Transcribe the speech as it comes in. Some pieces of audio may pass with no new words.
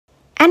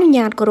អនុញ្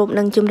ញាតគោរព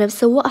នឹងជំរាប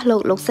សួរអស់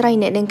លោកស្រី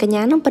អ្នកនាងកញ្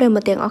ញានិងប្រិយមិ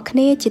ត្តទាំងអស់គ្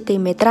នាជាទី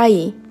មេត្រី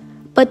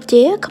ពិត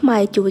ជាខ្មែ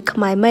រជួយខ្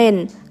មែរមែន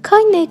ឃើ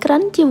ញនៃក្រិ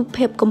នជីវ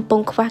ភាពកំពុ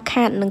ងខ្វះ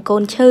ខាតនឹងកូ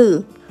នឈឺ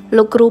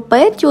លោកគ្រូ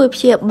ពេទ្យជួយ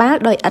ព្យាបាល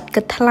ដោយឥត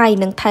គិតថ្លៃ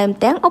និងថែម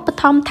ទាំងឧបត្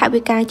ថម្ភថ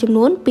វិកាចំ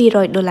នួន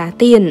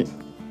$200ទៀត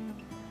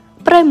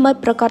ប្រិយមិត្ត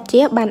ប្រកាស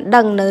ជាបាន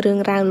ដឹងនៅរឿង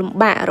រ៉ាវលំ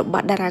បាករប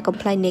ស់តារាកំ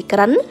ប្លែងនៃក្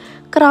រិន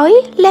ក្រោយ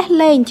លះ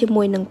លែងជា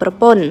មួយនឹងប្រ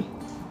ពន្ធ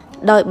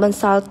ដោយបន្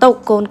សល់ទុក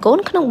កូន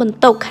ក្នុងបន្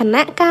ទុកខ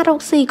ណៈការរក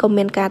ស៊ីក៏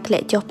មានការធ្លា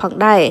ក់ចុះផង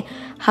ដែរ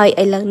ហើយ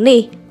ឥឡូវនេះ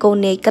កូន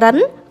នាយក្រិន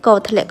ក៏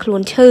ធ្លាក់ខ្លួ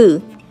នឈឺ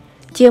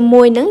ជា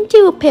មួយនឹង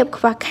ជីវភាព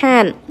ខ្វះខា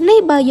តនេះ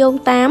បើយោង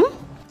តាម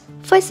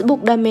Facebook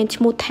ដែលមាន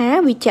ឈ្មោះថា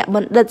វិជ្ជប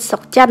ណ្ឌិតសុ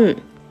កចិន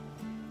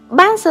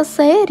បានសរ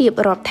សេររៀប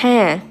រាប់ថា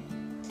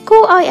គួ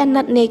រឲ្យអា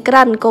ណិតនាយក្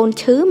រិនកូន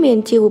ឈឺមាន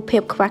ជីវភា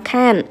ពខ្វះ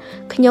ខាត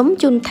ខ្ញុំ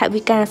ជូនថ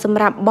វិកាសម្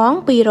រាប់បង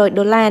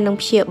$200និង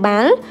ព្យាបា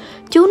ល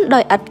ជូនដោ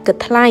យឥតគិត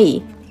ថ្លៃ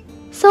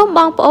សូមប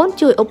ងប្អូន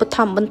ជួយឧបត្ថ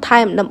ម្ភបន្ថែ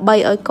មដើម្បី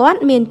ឲ្យគាត់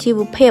មានជីវ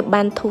ភាព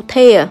បានធូរ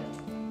ធារ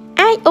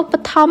អាចឧប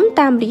ត្ថម្ភ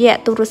តាមរយៈ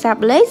ទូរស័ព្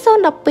ទលេខ012344209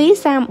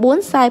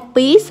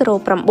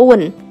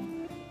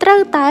ត្រូ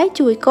វតែ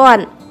ជួយគា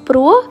ត់ព្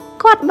រោះ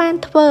គាត់បាន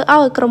ធ្វើ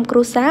ឲ្យក្រុមគ្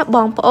រួសារប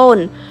ងប្អូន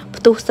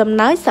ផ្ទុះសំ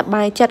ណើចសប្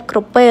បាយចិត្តគ្រ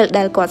ប់ពេល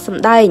ដែលគាត់ស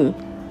ម្ដែង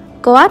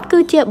គាត់គឺ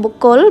ជាបុគ្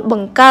គលប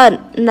ង្កើត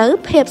នៅ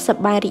ភាពស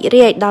ប្បាយរីក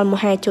រាយដល់ម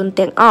ហាជន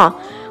ទាំងអស់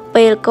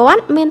ពេលគា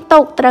ត់មានទុ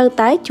ក្ខត្រូវ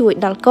តែជួយ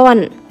ដល់គា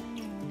ត់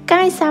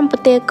កាយសម្ប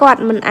ទាគា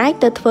ត់មិនអាច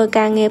ទៅធ្វើ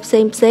ការងារផ្សេ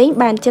ង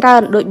បានច្រើ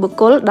នដោយបុគ្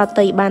គលដ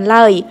ទៃបាន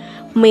ឡើយ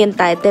មាន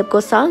តែទេពកោ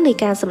សល្យនៃ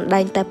ការសម្ដែ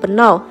ងតែប៉ុណ្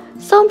ណោះ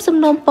សូមសំ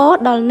ណូមពរ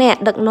ដល់អ្នក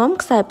ដឹកនាំ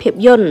ខ្សែភាព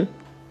យន្ត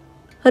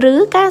ឬ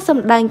ការស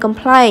ម្ដែងកំ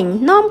ប្លែង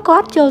នាំគា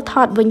ត់ចូលថ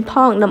តវិញផ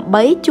ងដើម្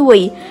បីជួយ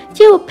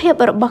ជីវភាព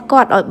របស់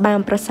គាត់ឲ្យបាន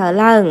ប្រសើរ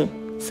ឡើង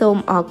សូម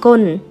អរគុ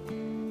ណ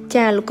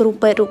ចាលោកគ្រូ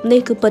ពេទ្យរូបនេះ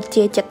គឺពិត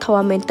ជាចិត្តធ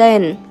ម៌មែនទែ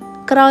ន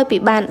ក្រោយពី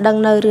បានដឹង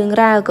នៅរឿង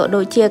រ៉ាវក៏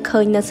ដូចជាឃើ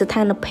ញនៅស្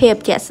ថានភាព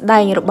ជាក់ស្ដែ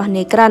ងរបស់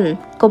នាយក្រិន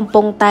កំ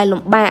ពុងតែ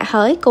លំបាក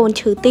ហើយកូន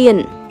ឈឺទៀន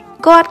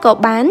គាត់ក៏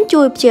បាន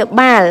ជួយព្យា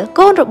បាល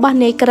កូនរបស់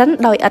នាយក្រិន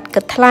ដោយឥត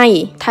គិតថ្លៃ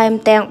ថែម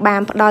ទាំងបា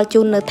នផ្ដល់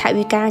ជូននៅថ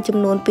វិកាចំ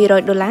នួន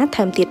$200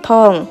ថែមទៀតផ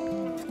ង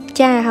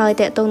ចាហើយ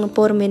តេតងនឹង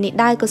ព័ត៌មាននេះ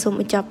ដែរក៏សូម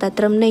បញ្ចប់តែ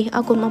ត្រឹមនេះអ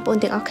រគុណបងប្អូន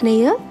ទាំងអស់គ្នា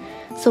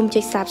សូមចុ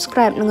ច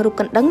Subscribe និងរូប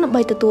កណ្ដឹងដើម្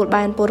បីទទួល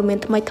បានព័ត៌មាន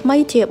ថ្មី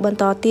ៗជាបន្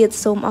តទៀត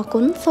សូមអរគុ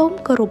ណសូម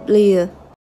គោរពលា